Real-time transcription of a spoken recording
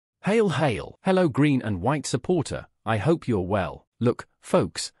Hail, hail! Hello, green and white supporter, I hope you're well. Look,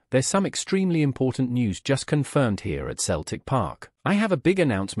 folks, there's some extremely important news just confirmed here at Celtic Park. I have a big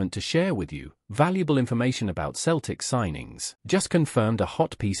announcement to share with you, valuable information about Celtic signings. Just confirmed a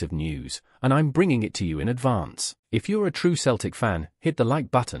hot piece of news, and I'm bringing it to you in advance. If you're a true Celtic fan, hit the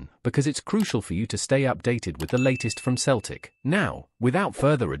like button, because it's crucial for you to stay updated with the latest from Celtic. Now, without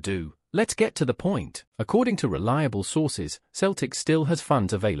further ado, let's get to the point. According to reliable sources, Celtic still has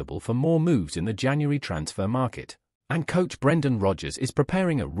funds available for more moves in the January transfer market. And coach Brendan Rodgers is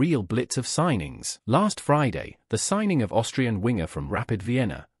preparing a real blitz of signings. Last Friday, the signing of Austrian winger from Rapid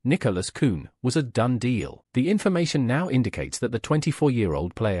Vienna, Nicolas Kuhn, was a done deal. The information now indicates that the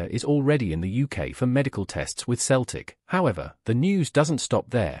 24-year-old player is already in the UK for medical tests with Celtic. However, the news doesn't stop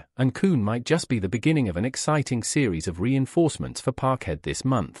there, and Kuhn might just be the beginning of an exciting series of reinforcements for Parkhead this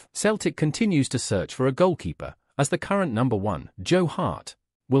month. Celtic continues to search for a goalkeeper, as the current number one, Joe Hart,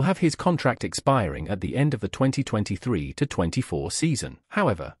 will have his contract expiring at the end of the 2023-24 season.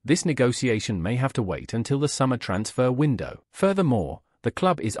 However, this negotiation may have to wait until the summer transfer window. Furthermore, the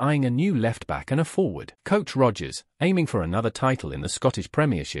club is eyeing a new left-back and a forward. Coach Rodgers, aiming for another title in the Scottish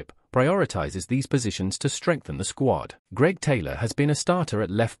Premiership, prioritises these positions to strengthen the squad. Greg Taylor has been a starter at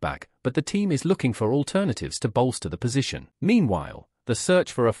left-back, but the team is looking for alternatives to bolster the position. Meanwhile, the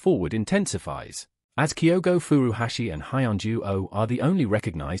search for a forward intensifies, as Kyogo Furuhashi and Hyunju Oh are the only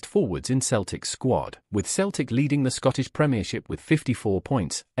recognised forwards in Celtic's squad, with Celtic leading the Scottish Premiership with 54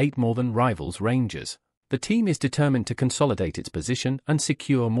 points, 8 more than rivals Rangers. The team is determined to consolidate its position and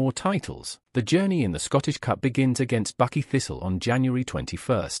secure more titles. The journey in the Scottish Cup begins against Buckie Thistle on January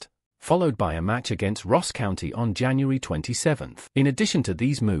 21st, followed by a match against Ross County on January 27th. In addition to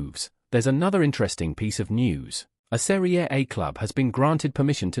these moves, there's another interesting piece of news. A Serie A club has been granted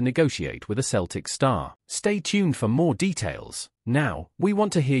permission to negotiate with a Celtic star. Stay tuned for more details. Now, we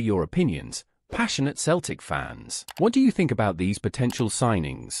want to hear your opinions, passionate Celtic fans. What do you think about these potential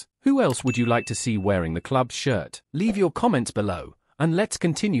signings? Who else would you like to see wearing the club's shirt? Leave your comments below, and let's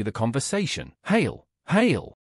continue the conversation. Hail! Hail!